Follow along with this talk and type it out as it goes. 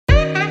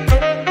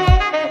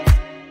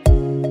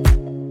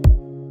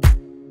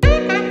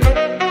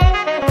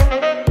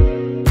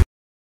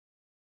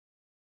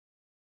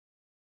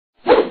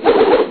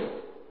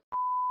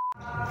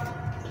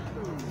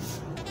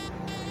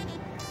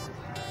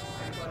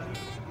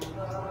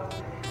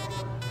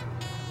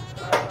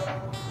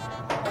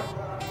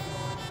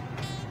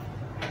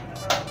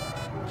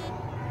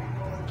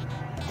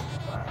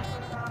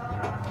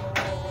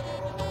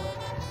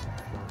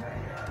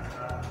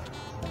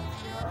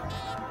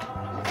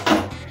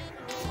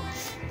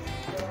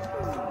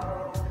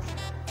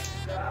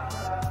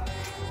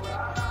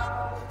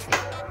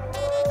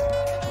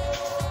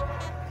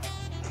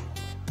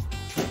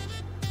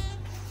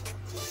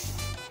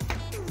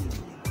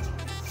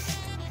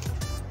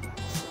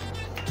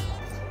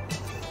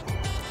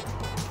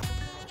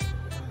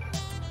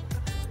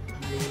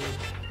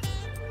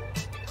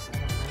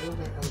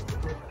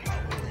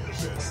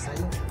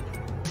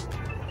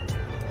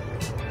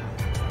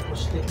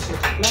Acoustic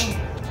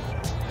lang.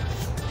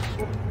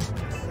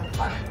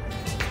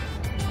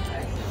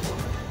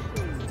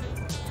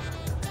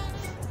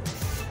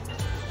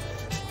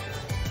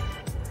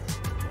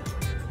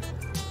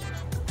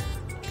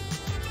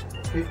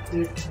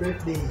 th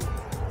birthday.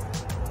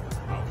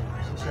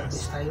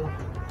 Service tayo.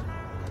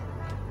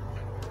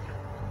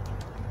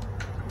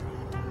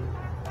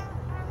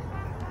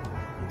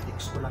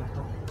 I-fix ko lang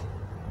to.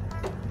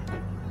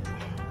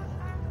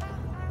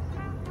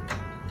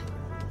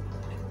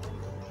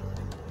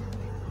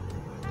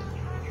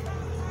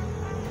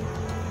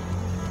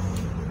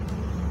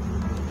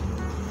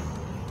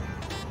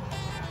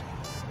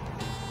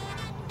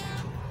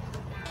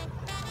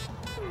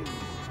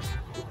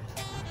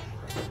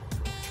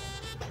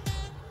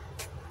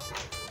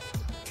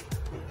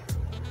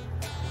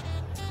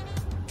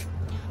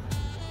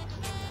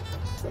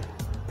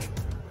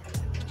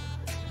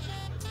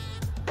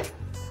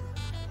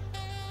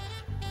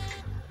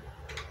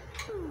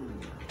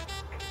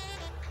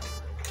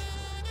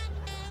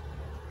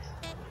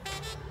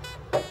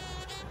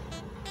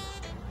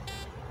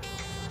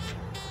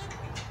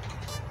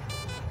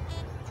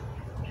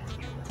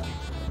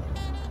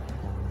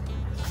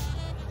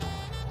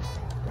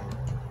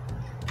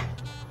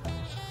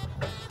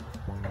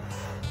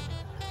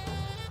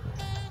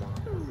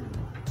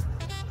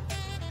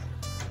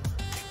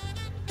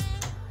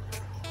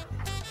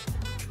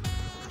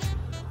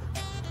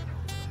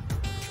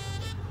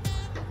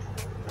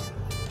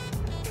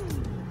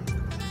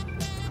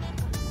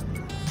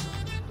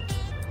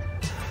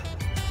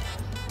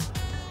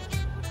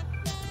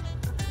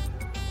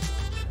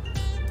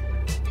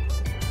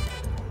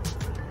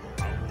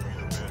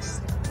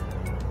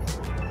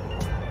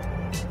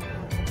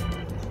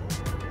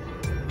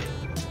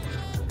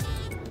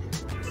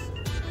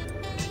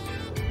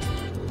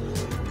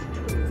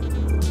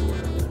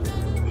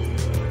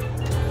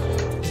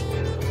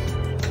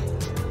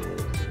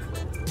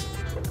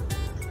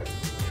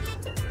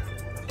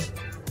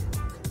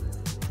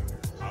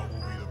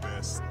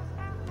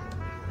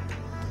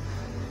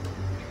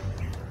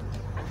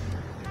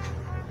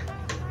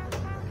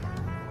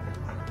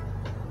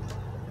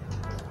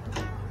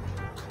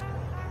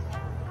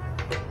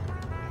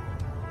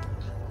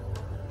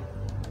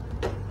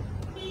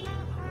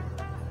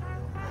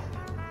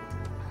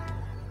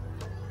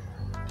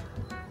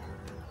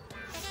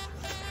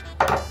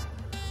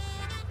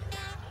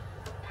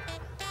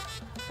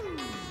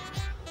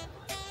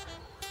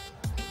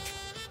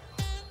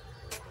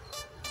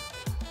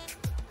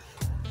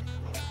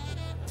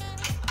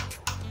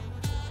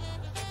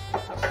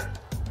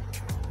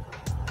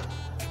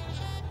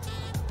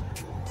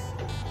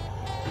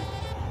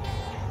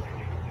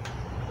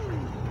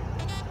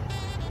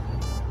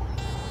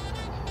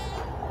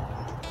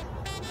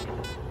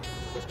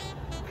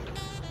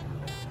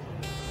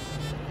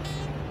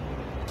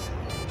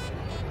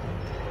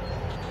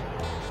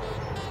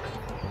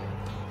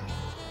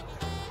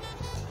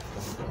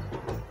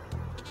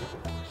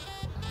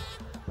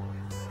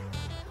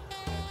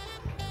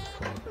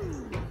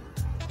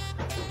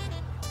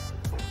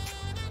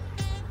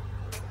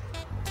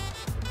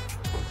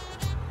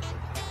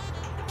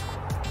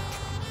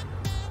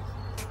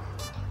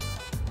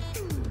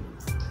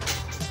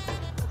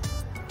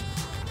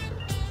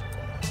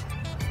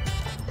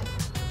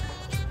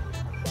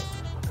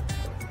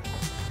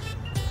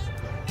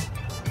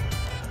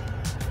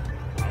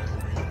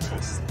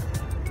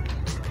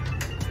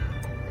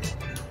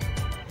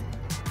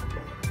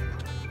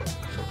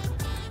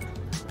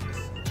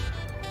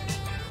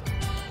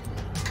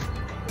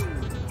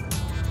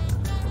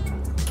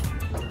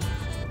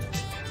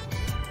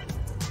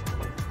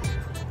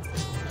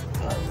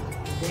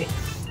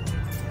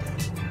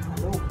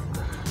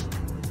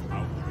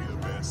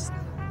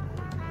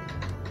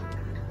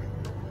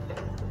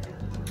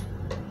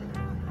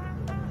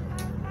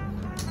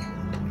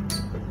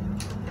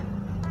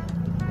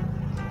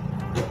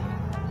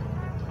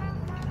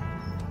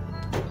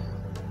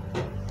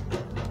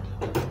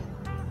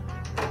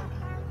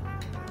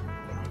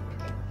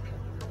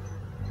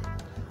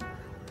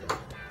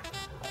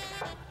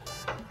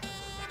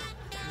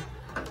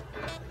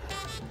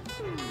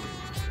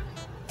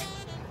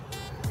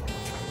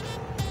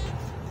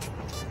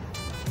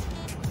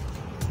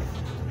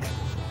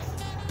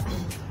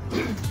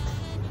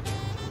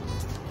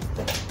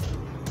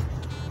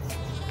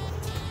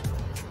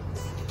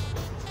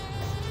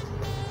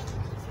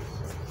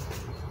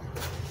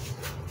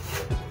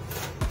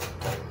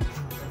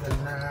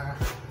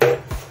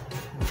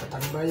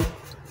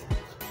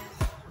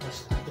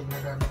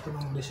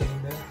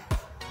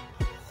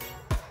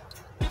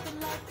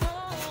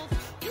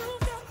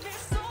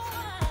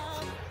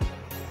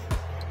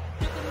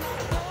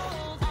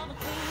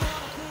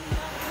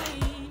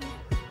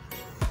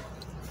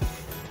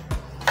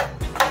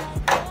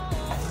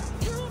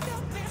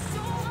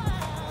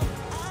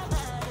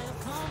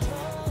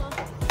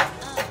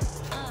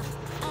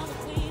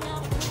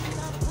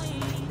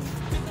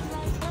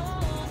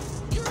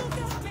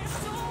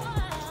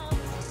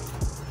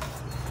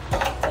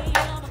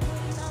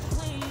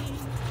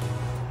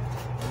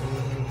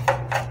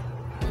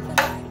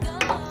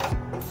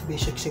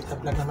 basic setup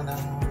lang naman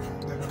ang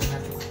gagawin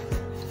natin.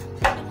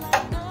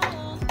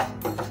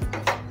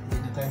 Hindi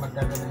na tayo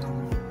magdadala ng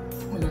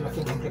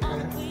malalaking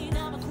amplifier.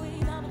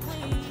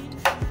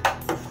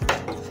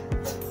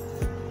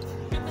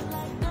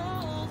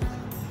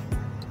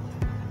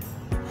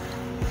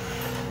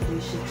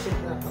 Basic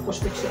setup,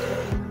 acoustic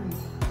setup.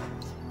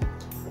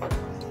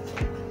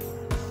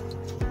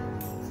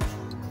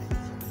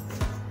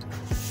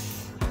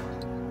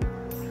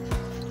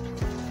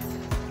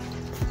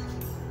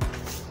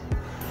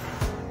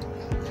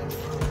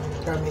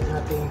 Gamit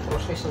nating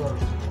processor.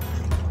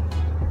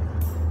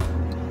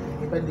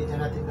 Yung iba hindi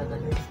na natin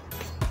dadalhin.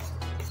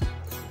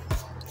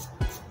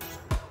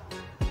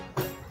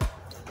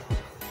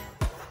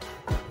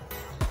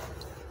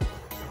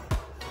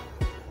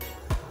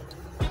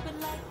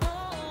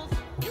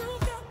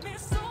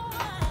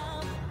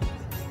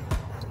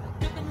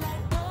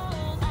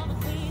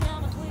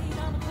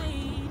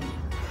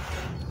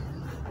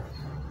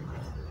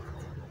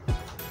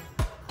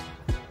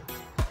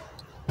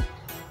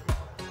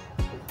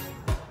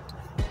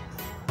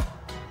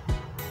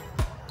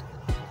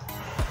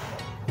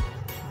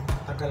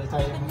 Tagal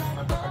tayong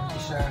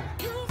magpapag-isa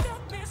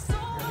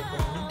ganito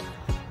yun.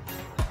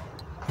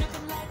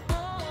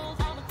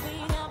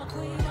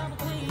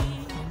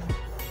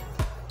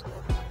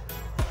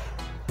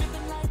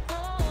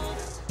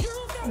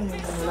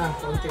 Ano lang,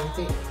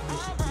 konti-unti,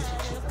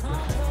 basic setup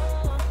lang.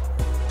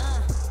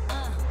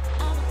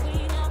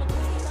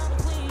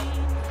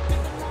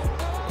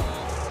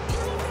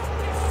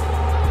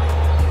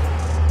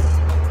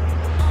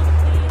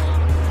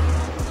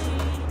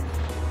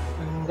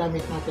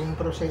 Gamit natin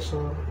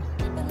processor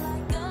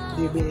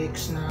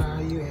DBX na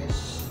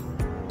US,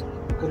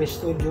 Core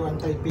Studio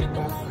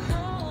anti-feedback,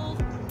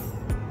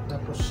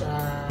 tapos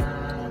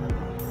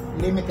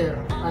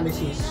limiter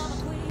analysis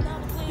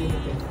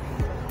limiter.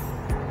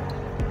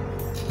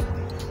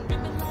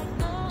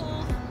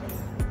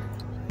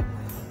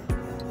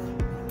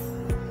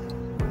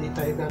 Hindi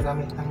tayo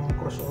gagamit ng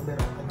crossover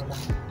at ano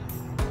lang,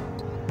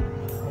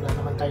 wala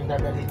naman tayong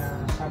dadali na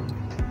sub.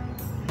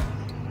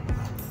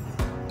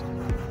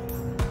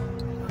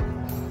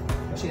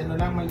 Kasi ano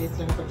lang, maliit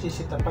lang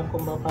pagsisitapan,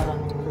 kung ba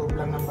parang loob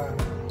lang ng bahay.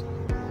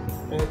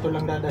 Kaya ito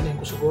lang dadalhin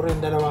ko siguro, yung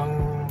dalawang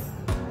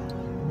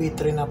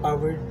B3 na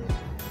powered.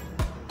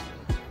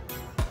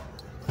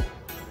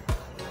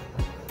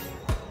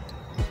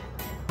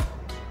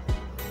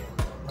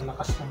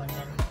 Malakas naman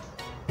yan.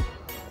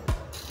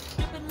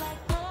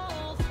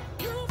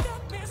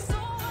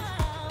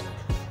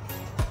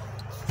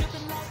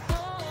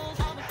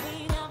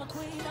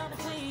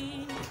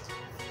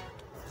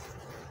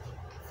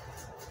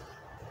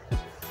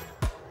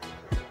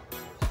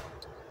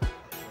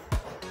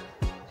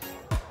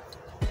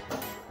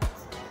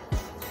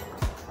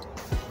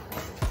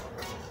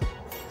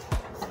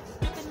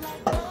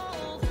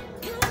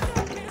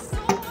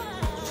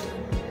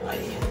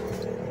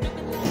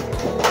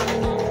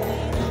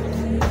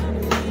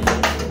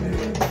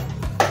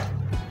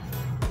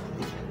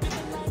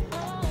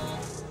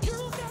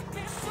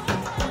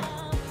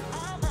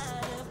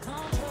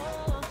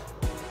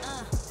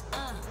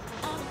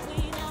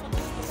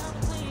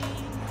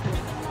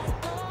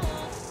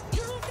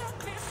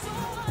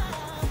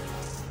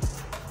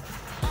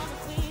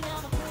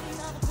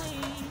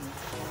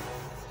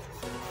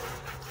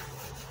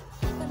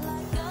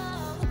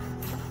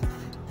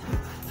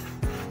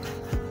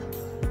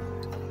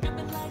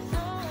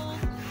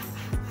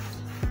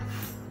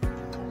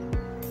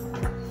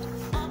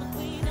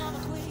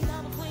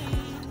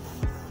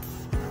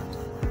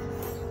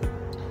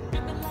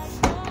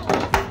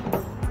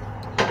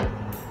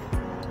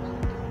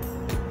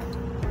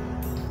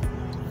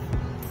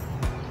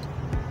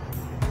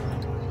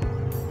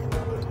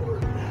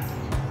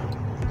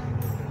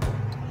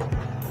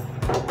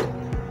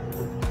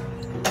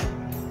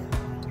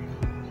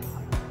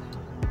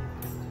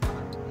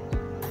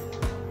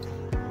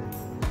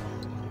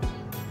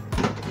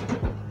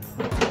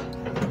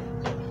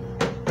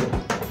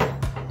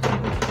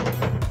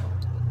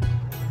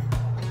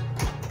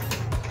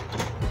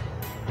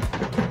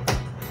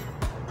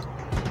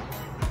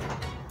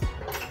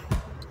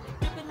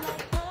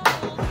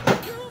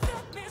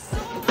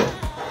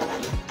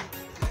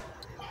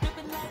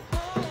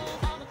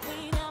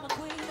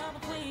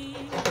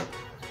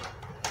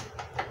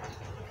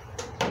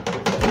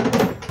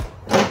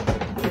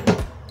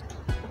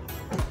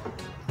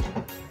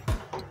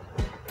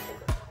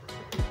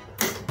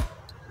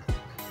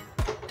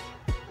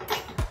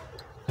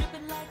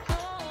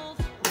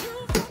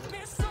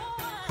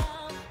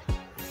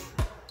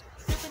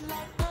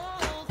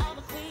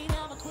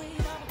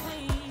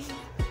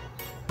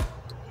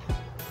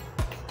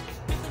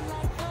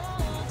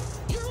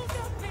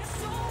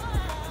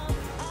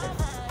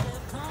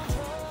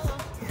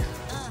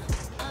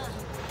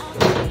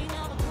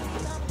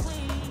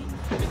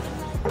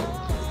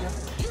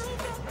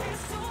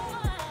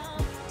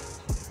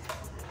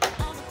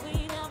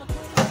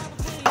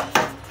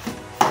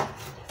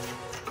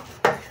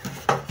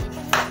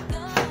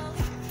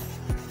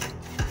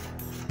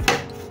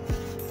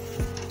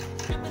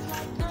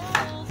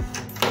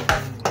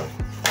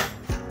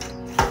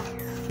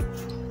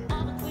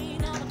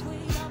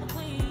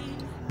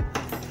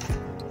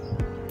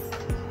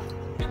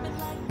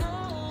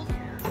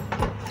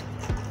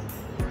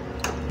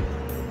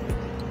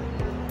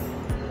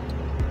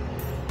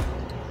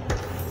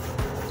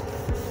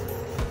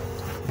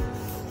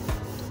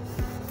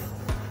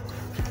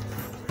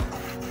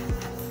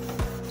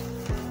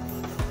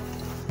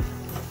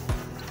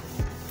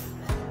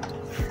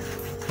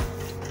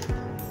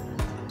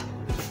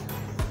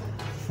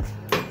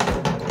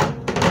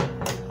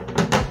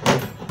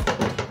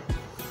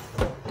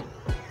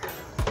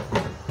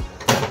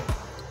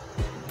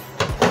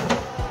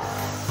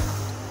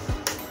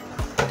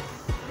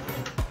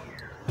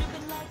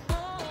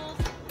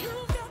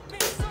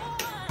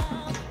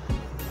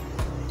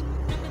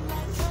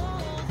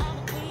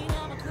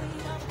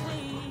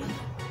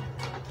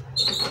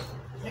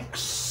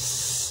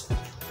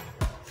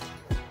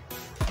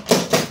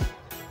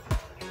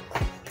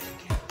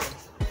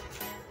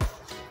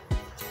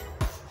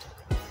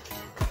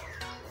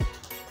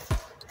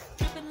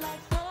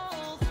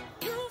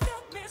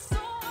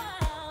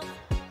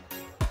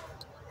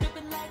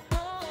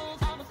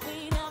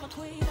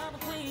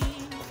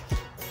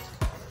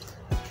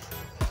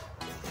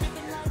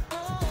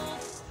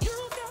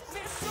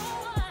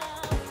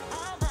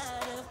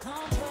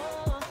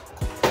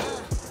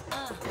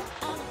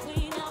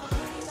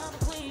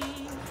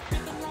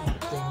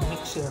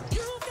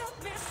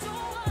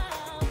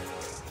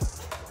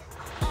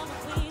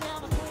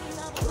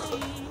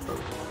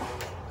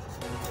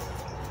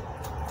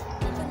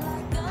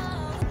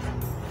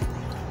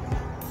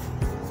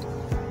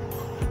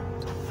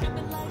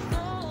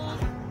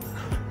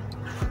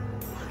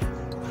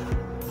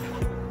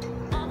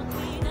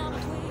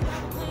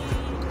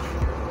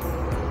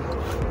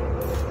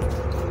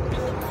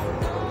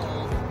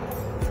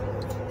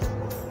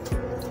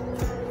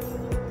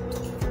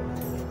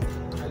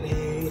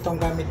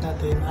 gamit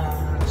natin,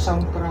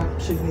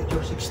 Soundcraft Signature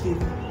 16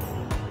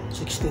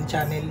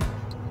 channel.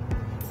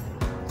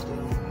 Ito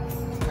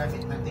yung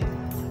gamit natin.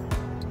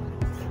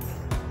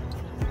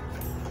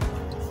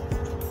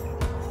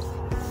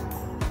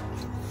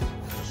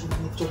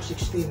 Signature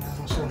 16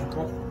 ang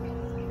Soundcraft.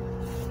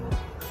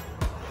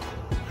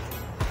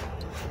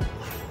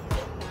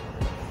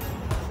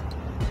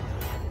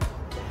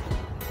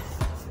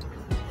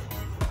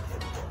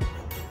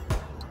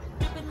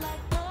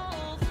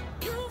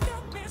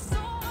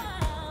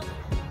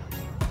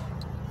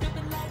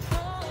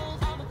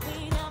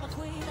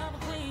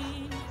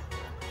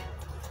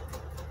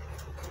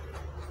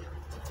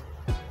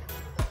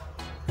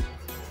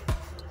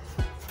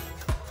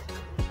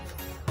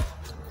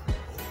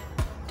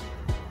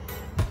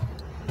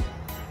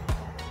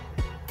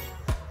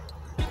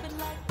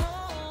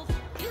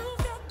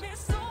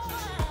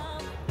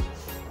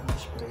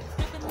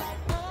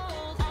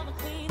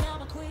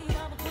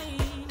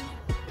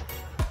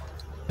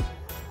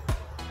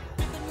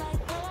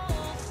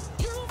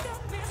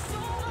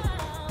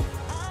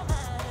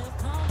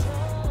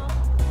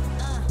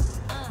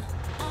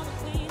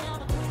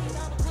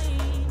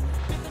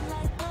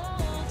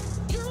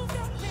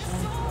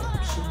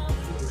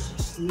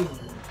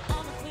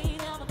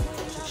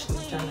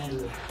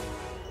 Channel.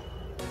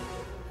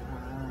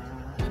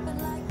 Ang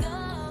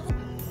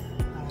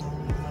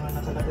mga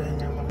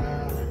nakalagay niya, mga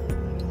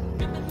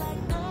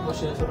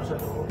processor sa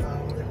loob,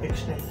 ang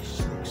effects na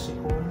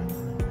Lexicon,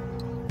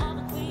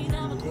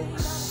 EX.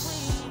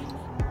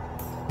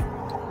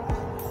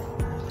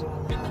 Ito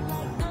ang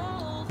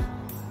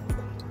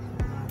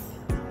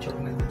picture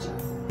na din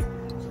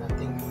sa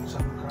ating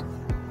Soundcraft.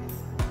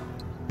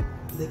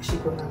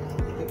 Lexicon ang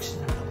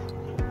effects niya.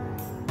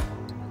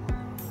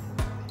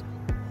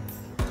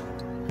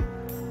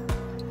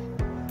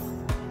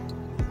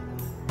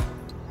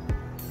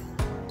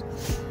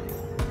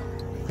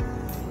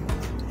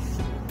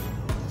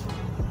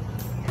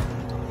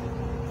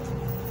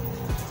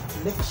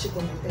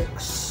 Lexicon X.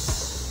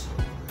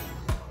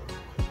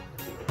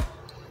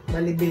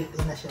 Bali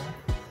built-in na siya.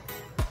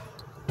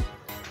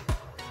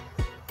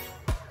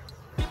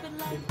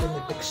 Built-in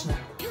effects na.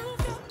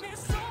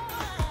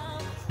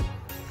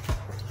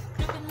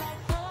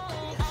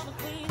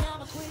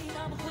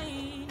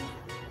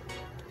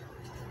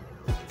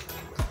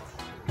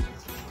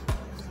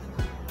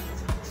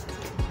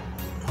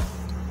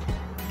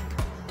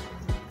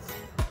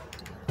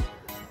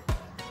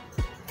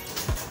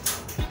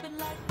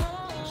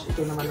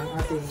 Ito naman ang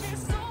ating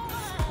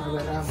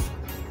power amp.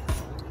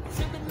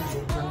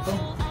 Wait lang to.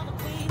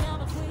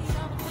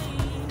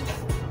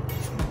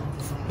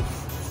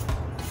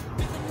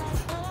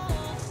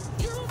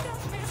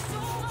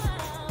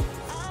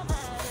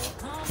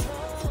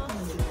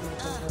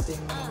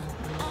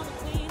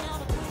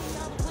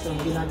 Ito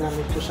ang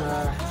ginagamit ko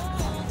sa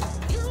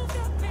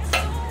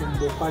yung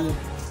vocal.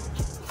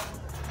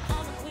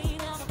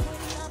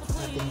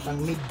 Ating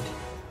pang mid.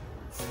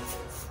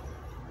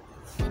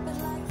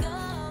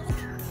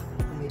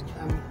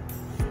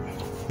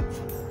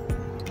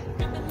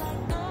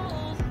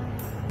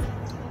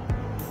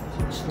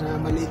 Na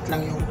maliit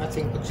lang yung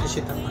ating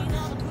pagsisitapan.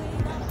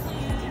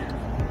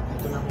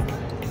 Ito lang muna.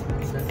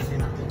 Gagawin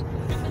natin.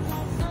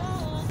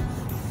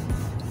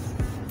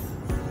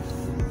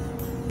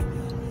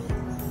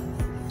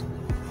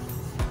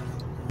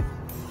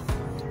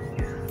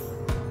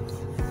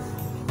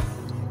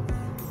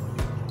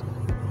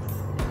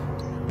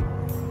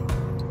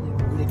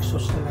 Yung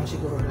Lexus na lang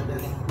siguro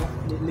nadalhin ko.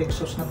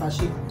 Lexus na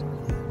passive.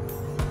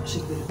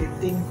 Passive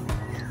 15.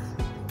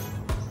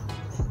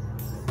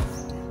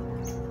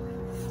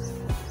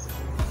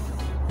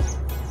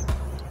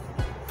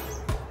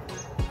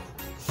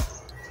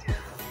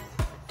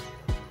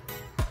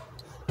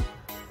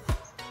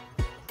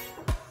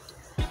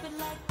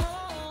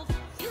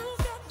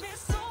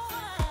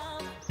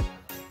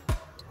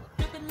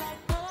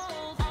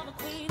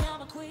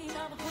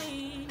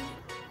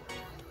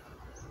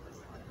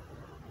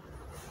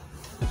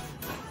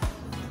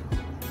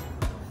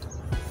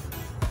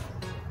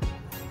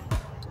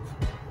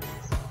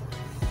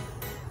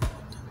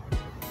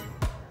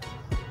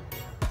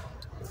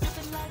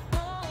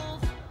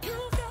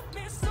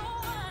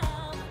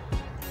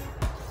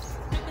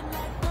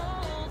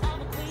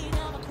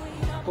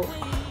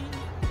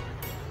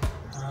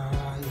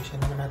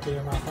 Ayusin naman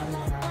natin yung mga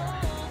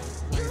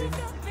wiring.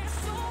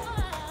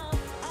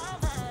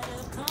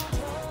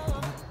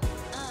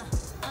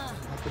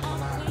 Ating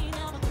mga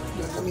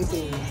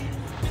gagamitin.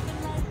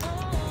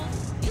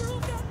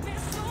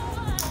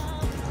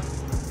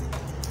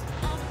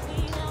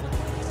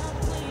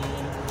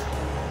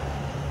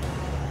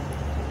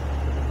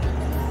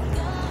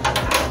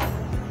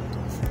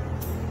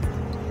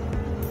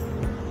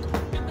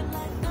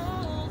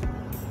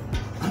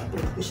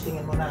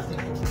 Testingin mo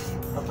natin kung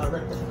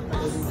papagal kasi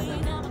nakagawin na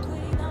lang.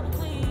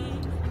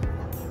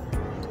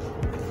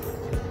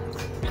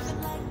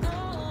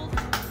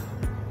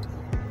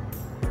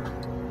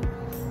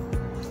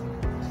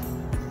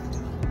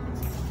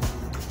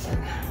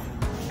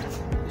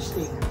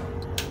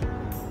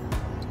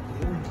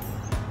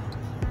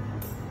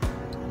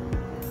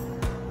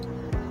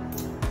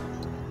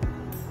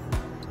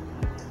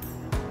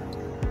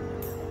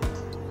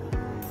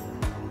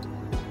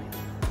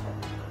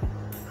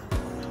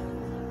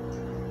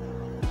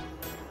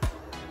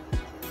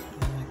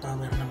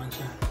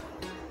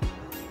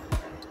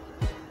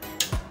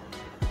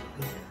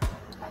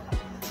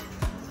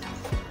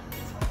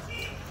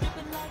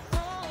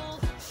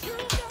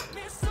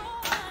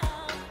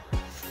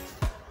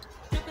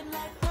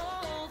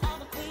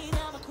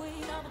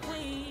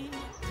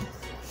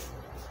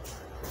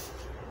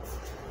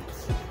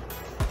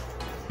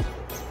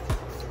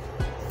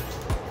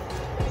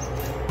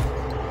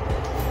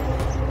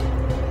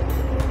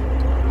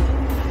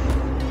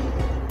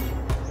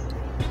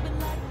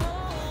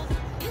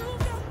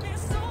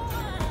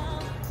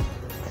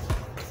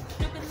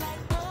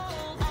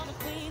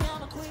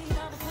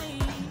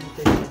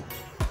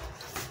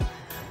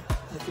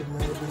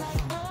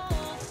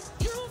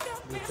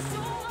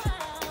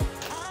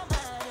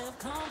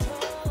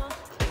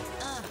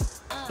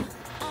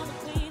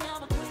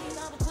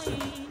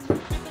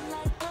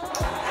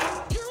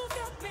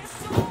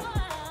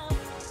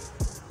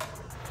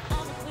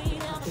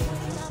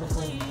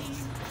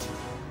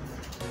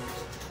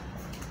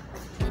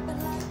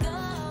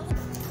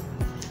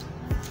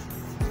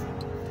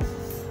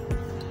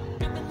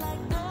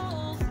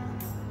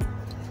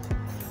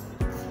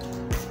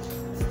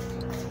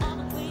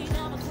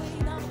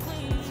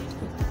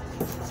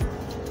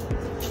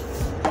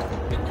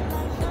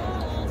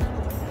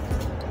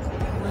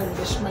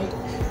 This mic.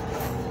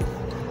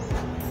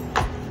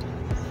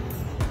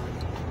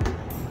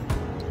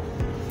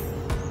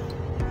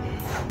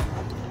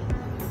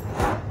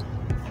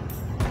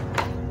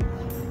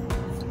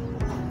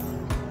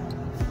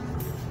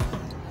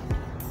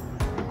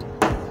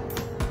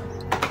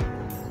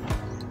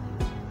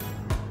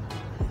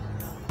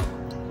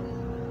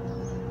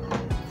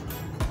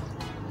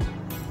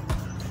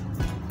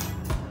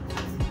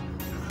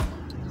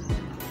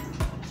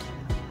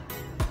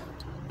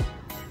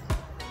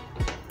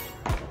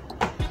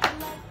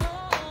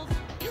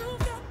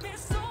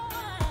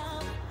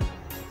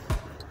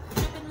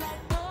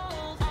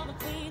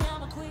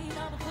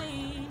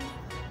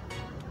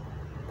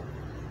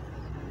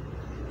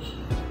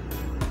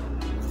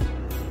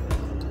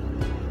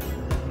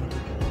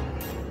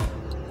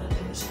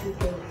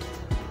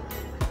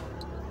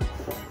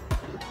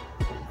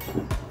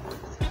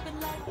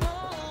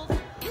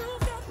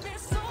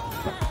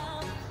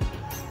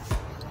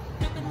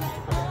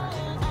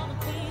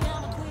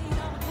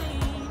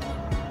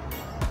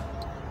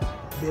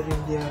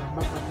 Bearing their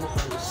backup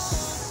vocals.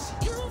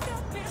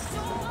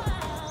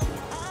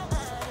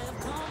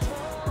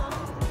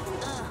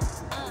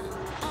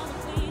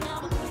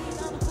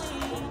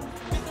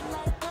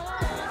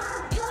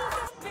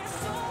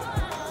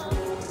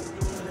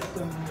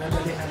 Itong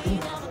lalali natin.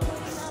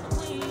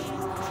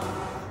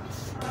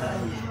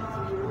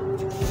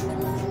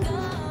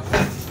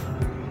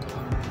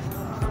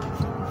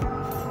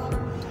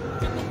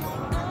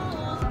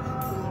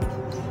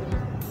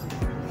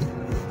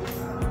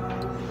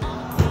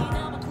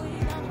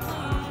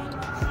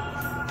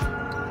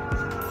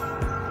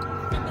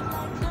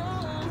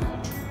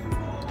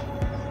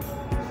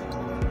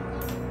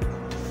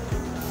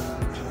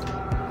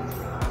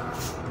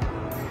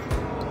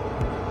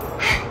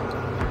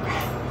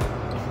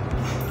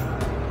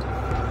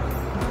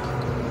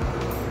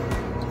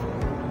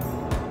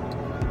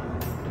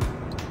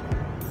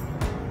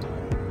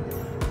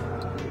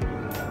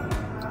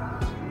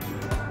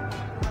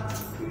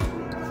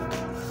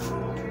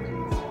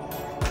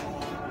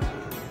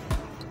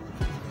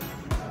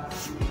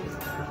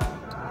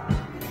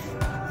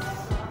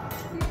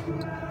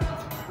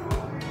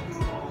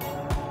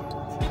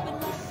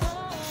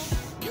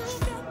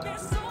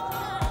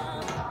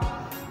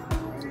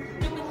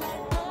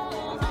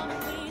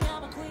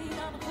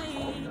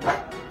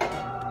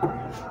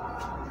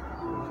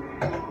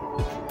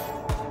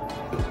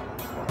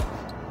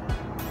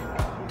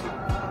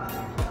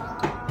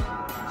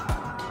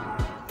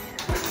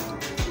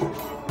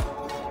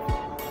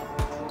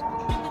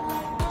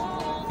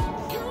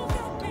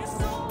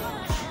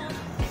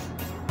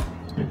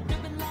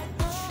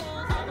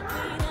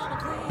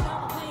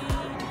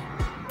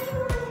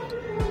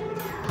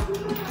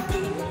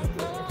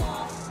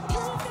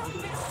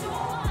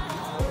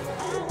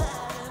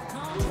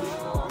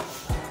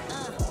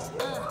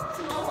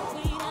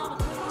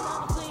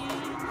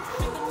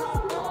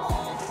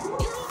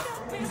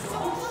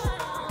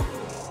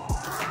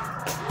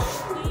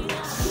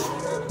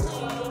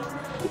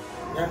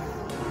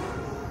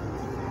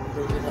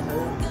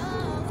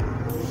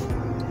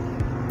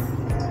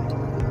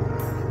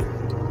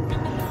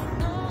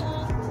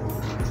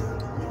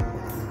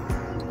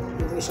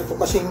 Isa to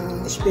kasing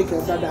speaker,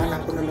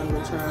 dadaanan ko na lang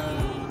dun sa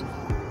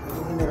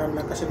hiniram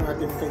lang kasi ng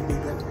aking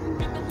kaibigan,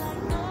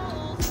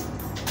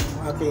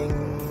 yung aking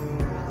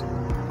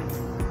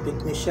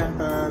technician.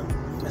 Pag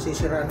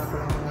nasisiraan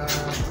ako ng mga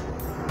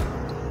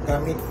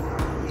gamit,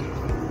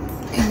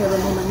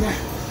 hiniram naman niya.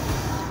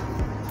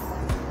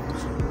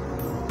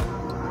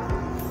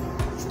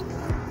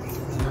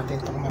 Natin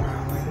itong mga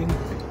wiring.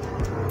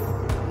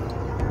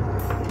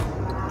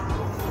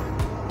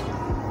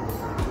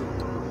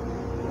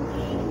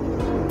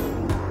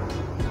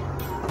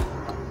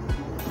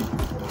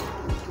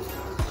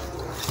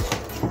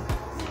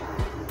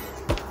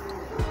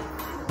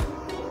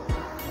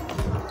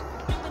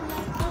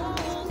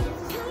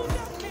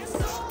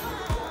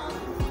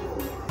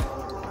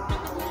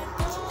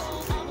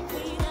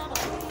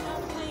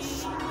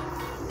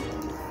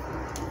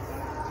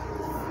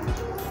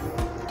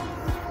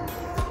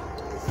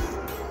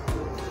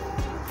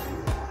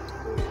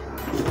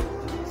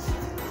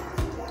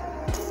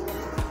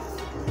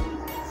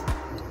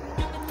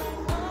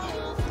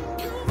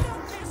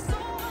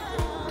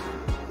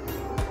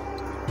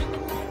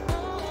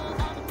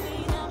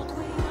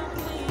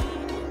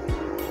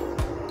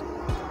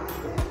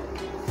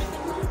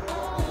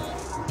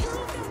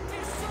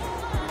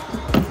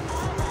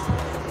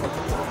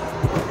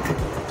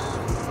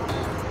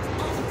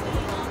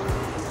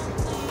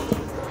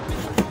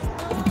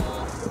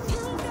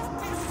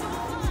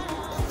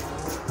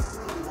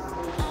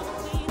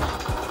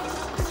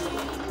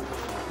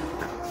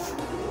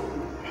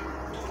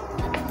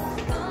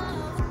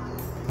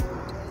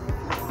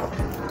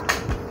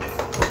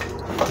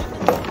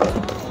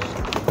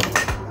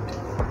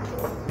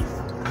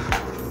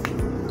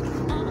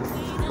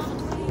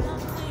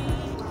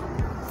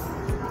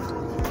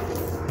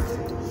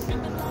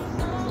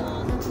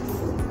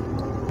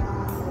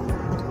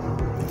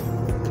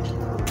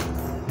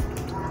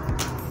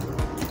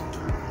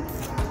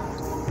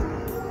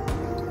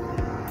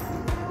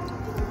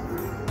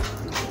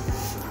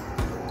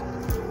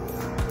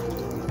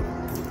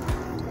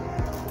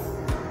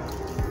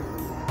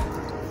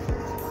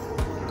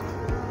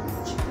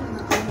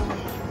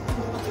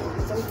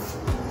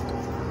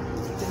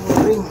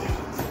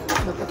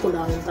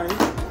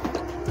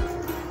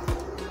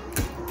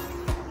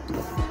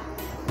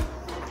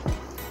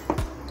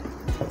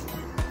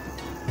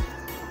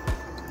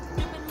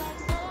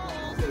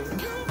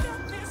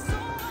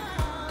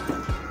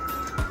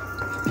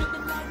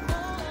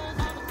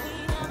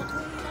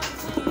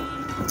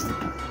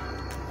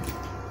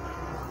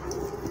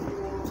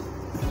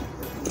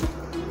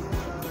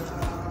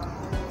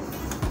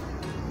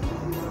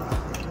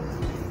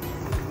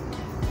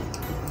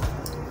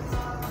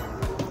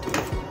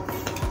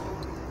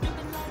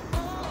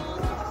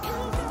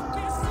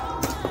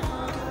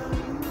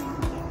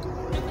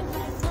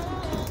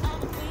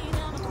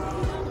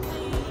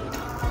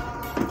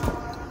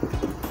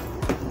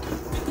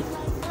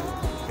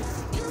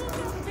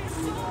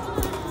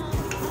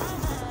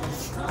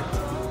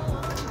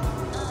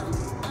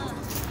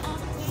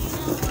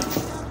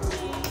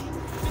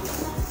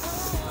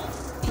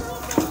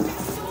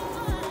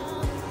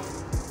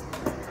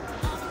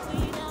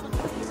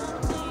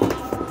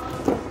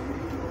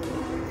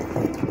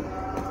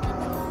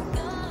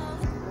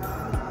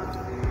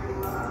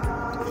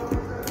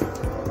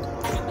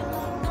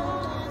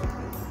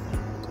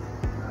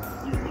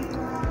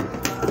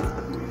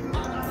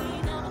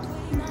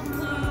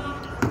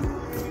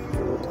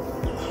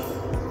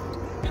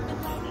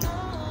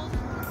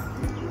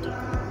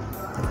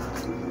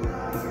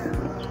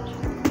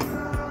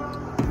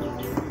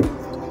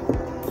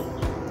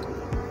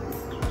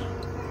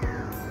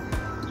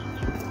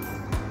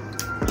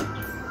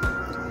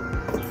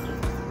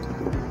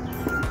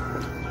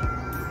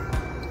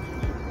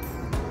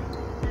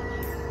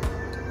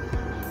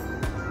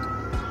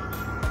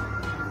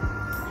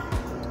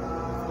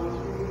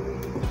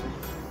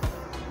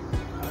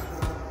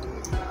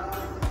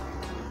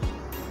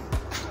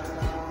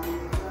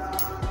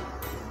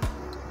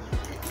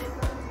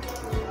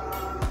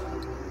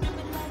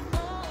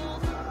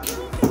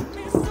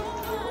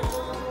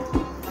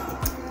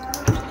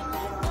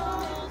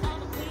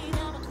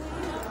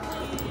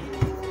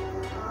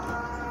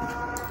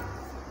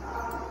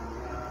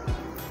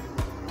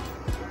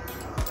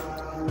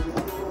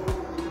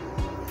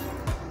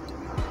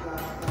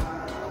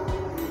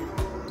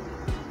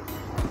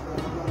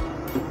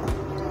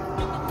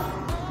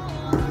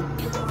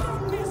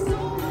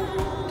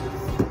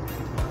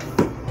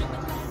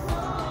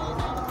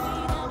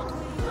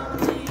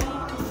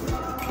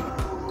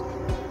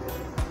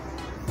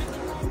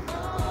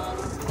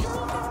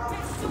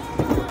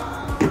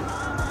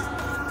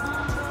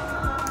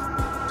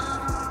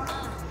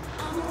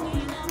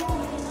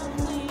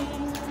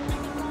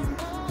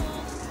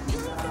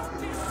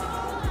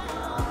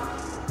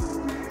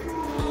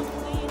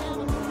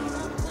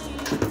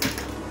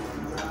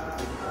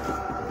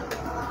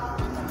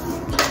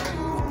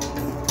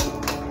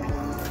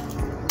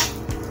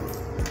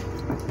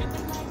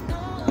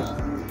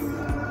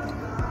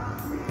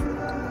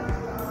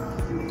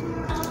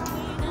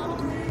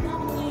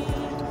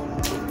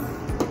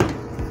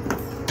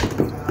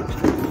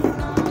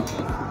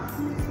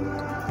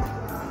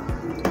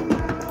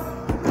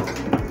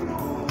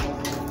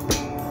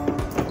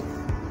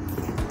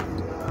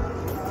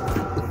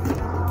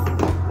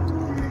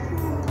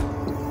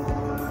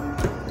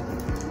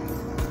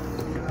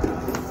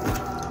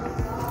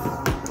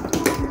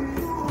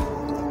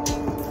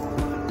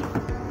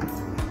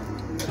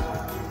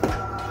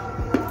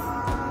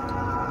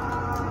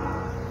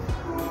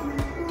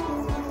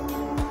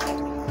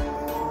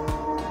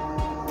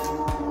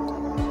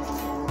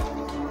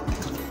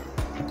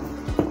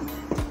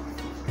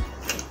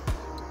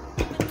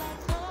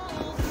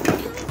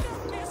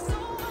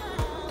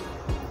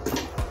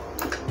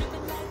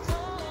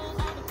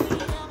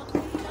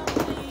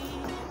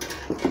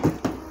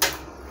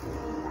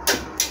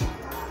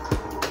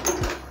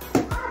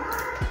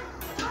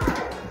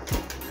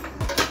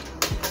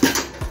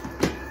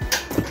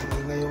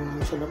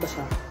 ba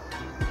siya?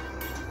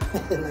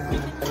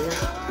 Nahanap tayo.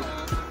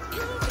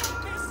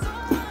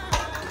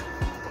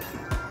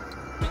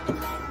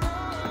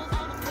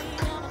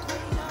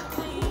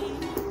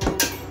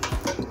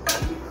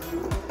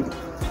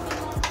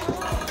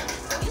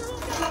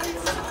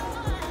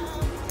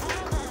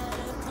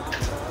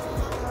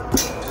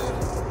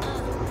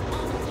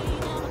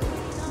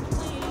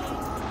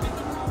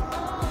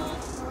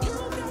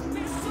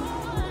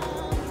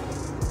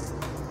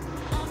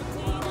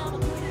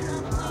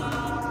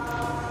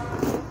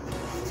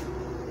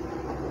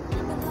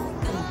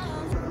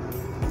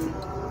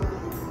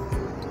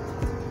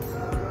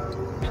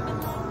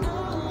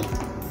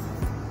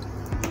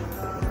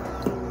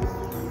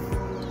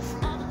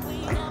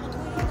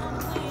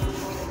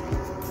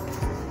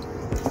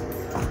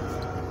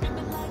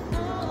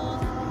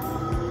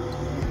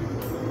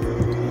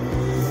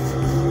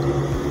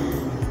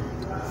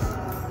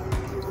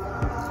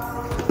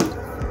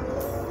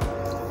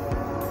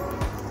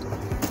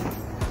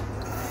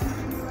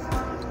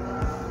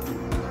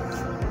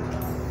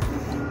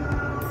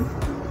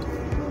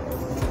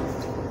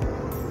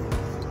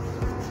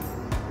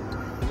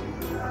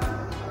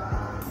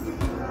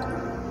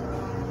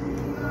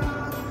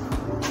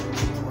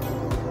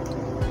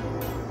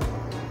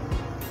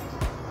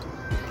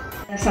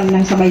 Dasal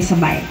lang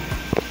sabay-sabay.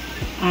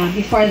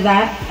 Before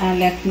that,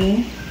 let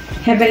me.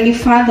 Heavenly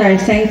Father,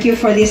 thank you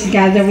for this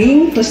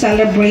gathering to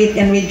celebrate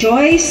and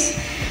rejoice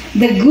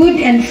the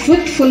good and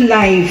fruitful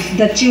life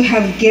that you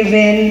have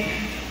given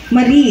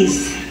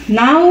Mariz,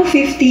 now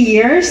 50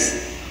 years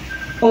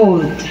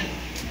old.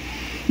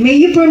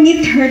 May you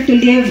permit her to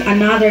live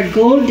another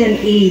golden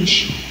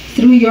age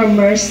through your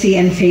mercy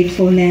and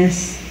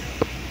faithfulness.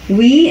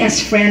 We, as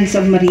friends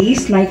of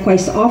Mariz,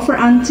 likewise offer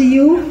unto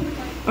you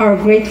our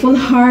grateful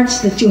hearts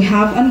that you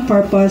have on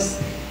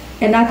purpose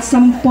and at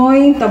some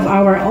point of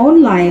our own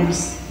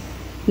lives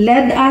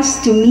led us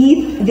to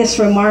meet this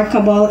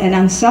remarkable and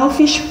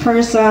unselfish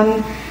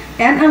person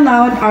and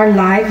allowed our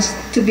lives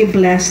to be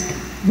blessed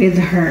with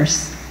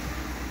hers.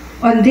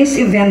 On this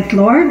event,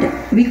 Lord,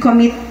 we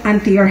commit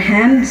unto your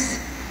hands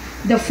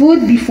the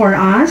food before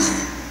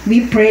us.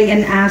 We pray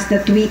and ask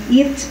that we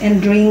eat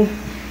and drink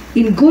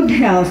in good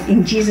health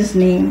in Jesus'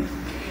 name.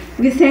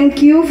 We thank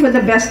you for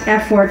the best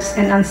efforts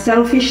and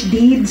unselfish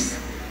deeds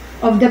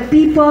of the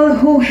people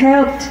who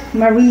helped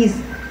Mariz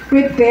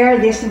prepare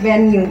this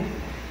venue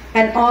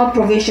and all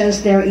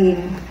provisions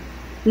therein.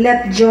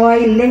 Let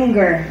joy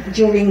linger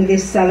during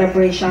this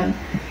celebration.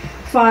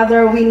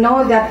 Father, we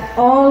know that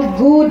all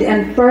good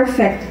and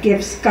perfect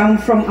gifts come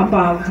from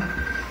above.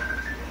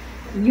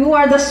 You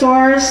are the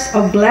source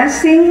of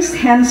blessings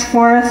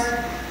henceforth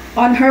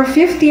on her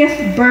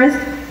 50th birth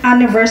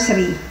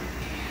anniversary.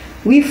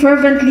 We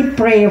fervently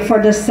pray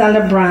for the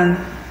celebrant,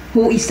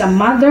 who is a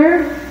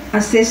mother, a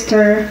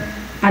sister,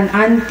 an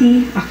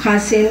auntie, a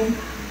cousin,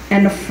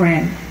 and a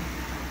friend.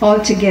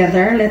 All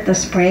together, let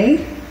us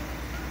pray.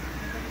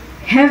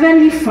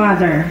 Heavenly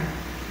Father,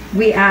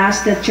 we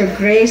ask that your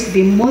grace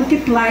be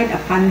multiplied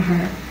upon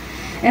her,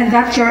 and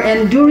that your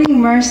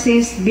enduring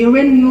mercies be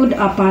renewed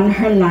upon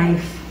her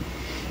life.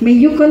 May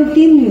you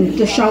continue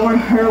to shower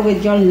her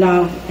with your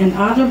love and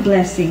other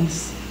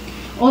blessings.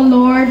 O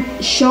Lord,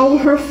 show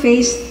her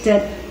face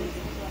to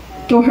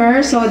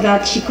her so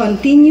that she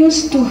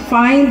continues to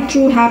find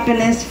true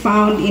happiness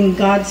found in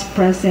God's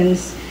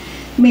presence.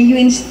 May you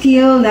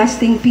instill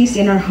lasting peace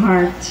in her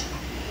heart.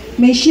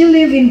 May she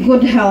live in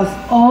good health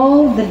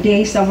all the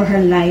days of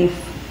her life.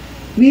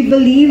 We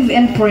believe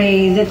and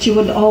pray that you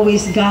would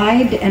always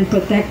guide and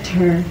protect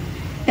her,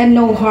 and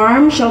no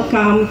harm shall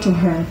come to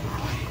her.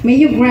 May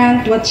you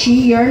grant what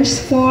she yearns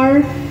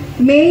for.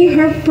 May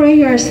her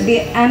prayers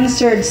be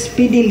answered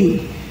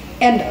speedily,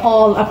 and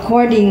all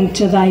according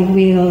to thy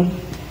will.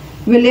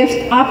 We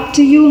lift up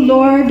to you,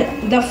 Lord,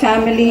 the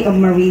family of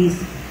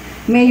Mariz.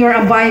 May your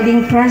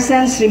abiding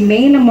presence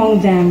remain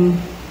among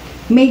them.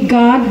 May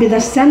God be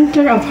the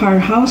center of her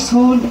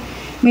household.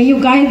 May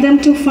you guide them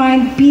to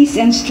find peace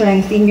and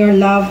strength in your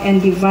love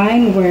and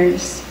divine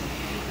words.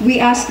 We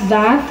ask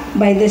that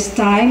by this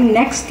time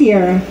next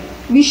year,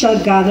 we shall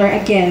gather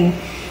again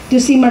to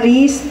see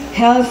Mariz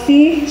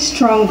healthy,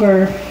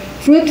 stronger,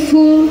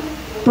 fruitful,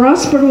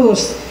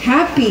 prosperous,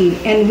 happy,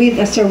 and with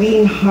a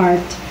serene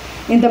heart.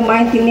 In the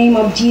mighty name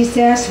of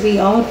Jesus, we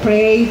all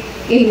pray.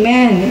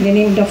 Amen. In the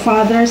name of the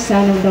Father,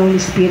 Son, and the Holy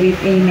Spirit.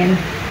 Amen.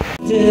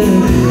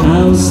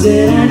 I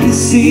said I could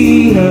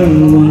see her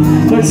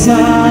one more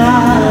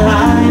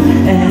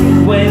time,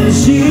 and when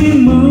she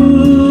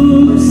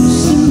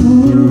moves,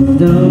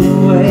 the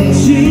way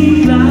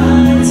she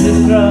glides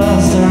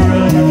across the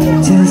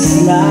room,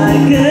 just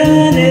like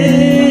an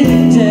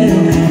angel.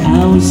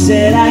 I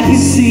said I could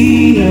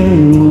see her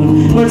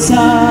one more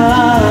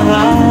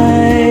time.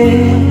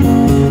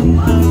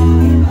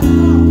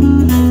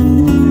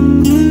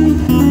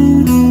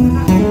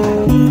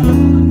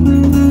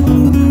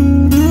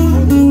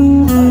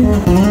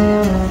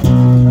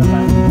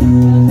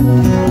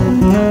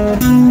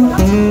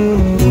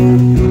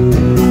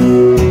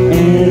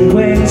 And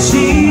when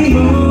she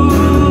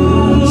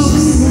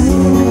moves,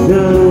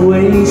 the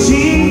way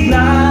she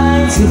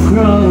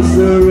across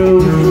the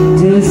road,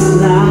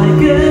 just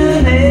like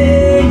an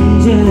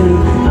angel.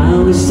 I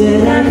wish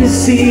that I could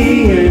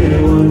see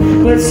her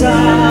one more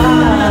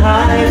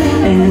time.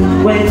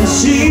 And when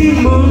she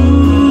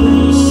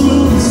moves,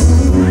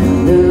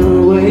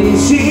 the way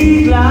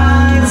she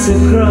glides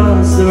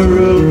across the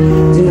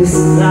road, just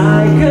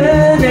like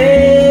an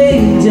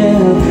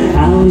angel.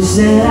 I wish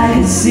that I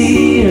could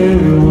see her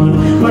one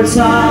more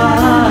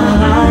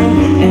time.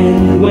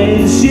 And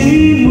when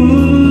she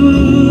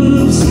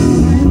moves,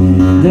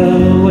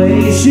 the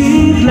way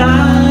she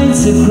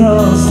glides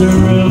across the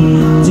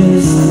room,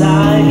 just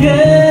like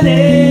an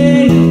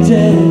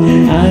angel.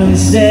 I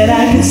wish that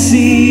I could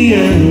see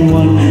her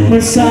one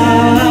more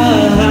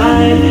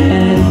time.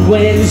 And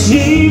when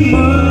she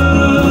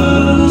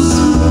moves,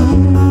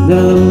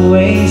 the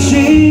way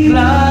she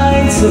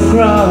glides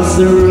across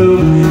the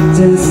room,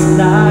 just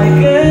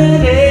like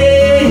an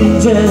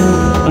angel.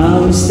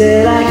 I wish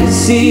that I could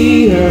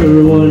see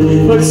her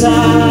one more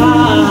time.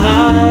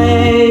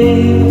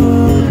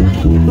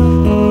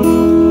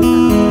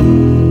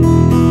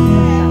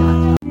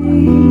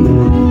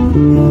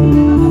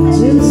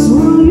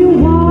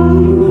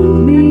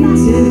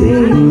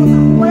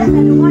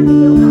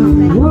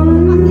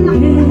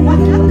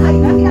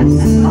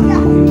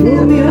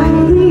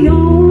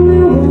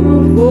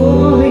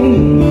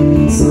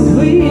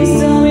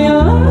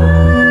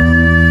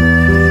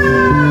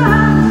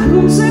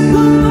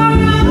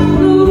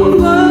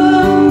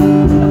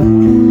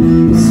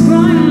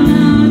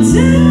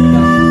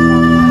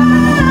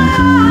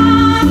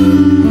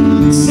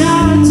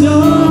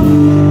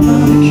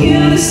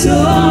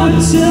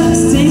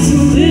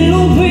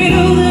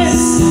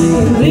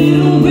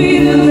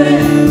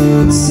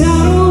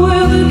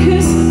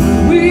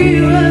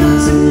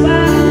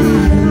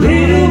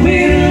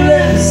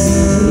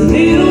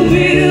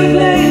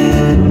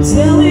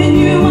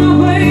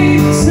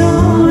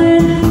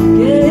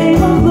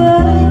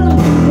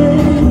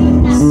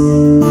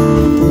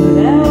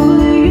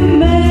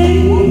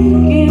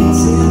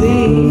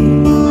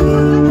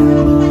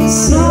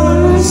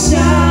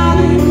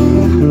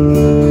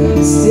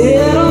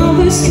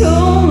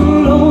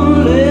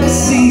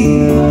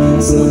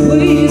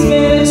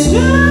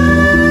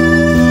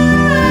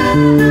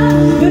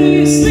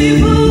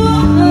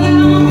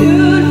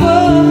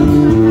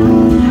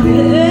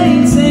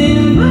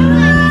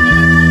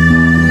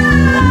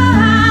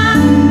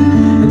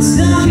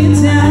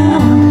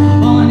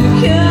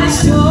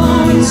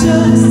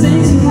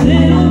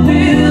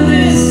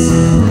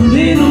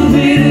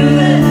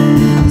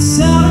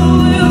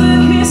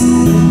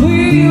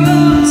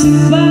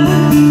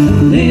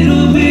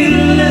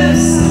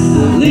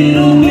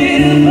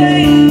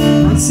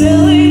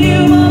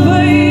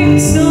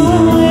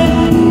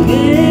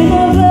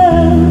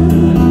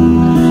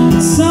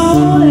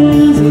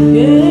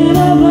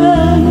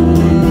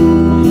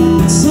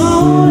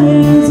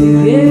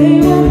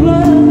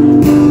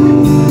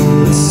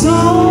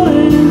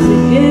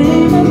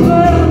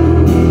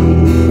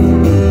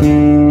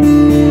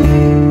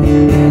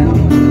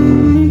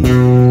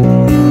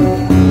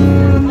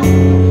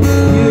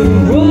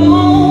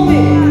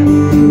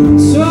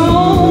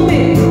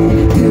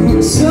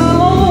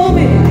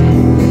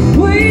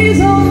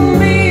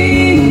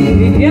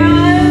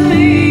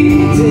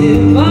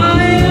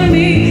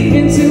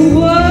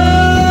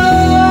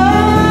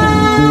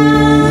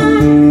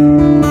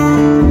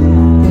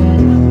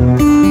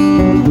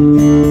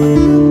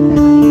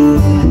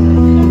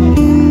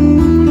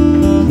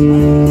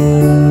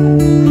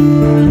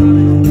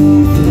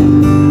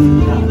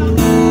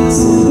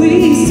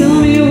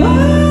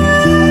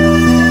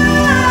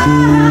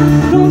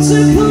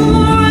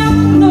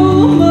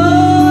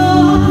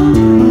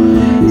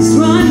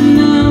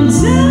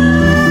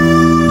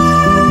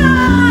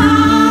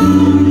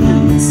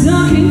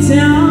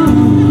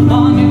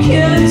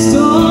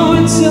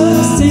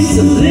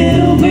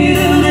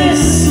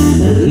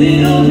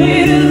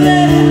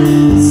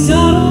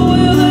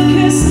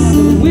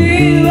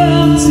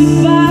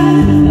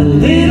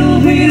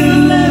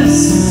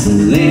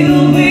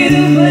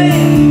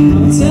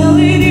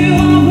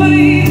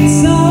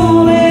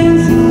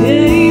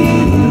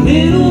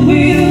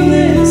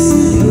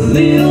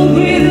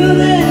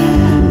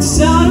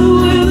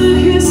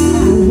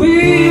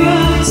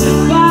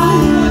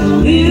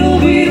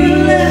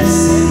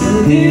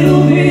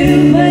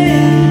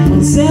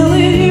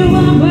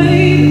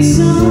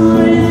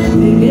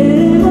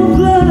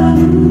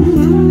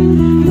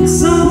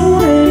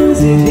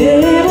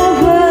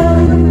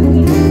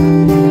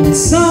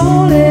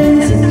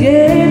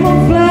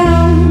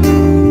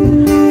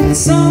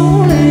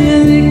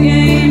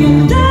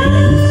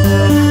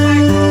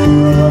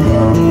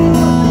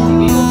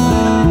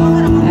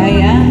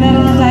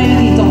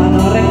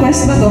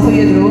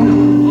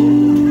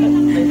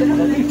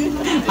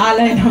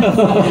 Alay no.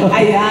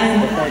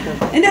 Ayan.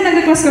 Hindi,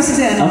 nag-request kasi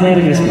si ano. May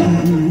request ba?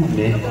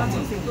 Okay.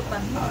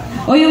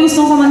 O yung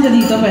gustong kumanta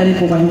dito, pwede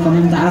po kayong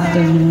kumanta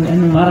after yung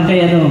ano. Para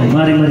kay ano,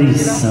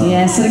 Mariz. So.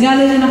 Yes,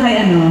 regalo nyo na kay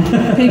ano,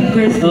 kay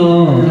birthday.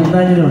 Oo, kanta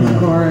nyo naman.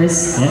 Of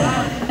course.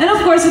 Yeah. And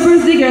of course, sa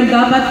birthday girl,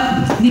 dapat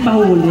Hindi pa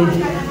huli.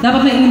 Dapat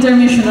may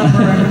intermission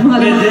number.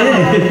 Pwede.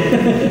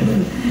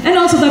 And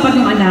also dapat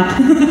yung anak.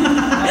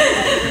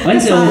 Ay,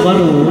 si Omar,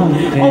 oh.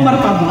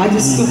 Omar pa ba?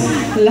 Diyos ko.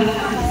 Wala.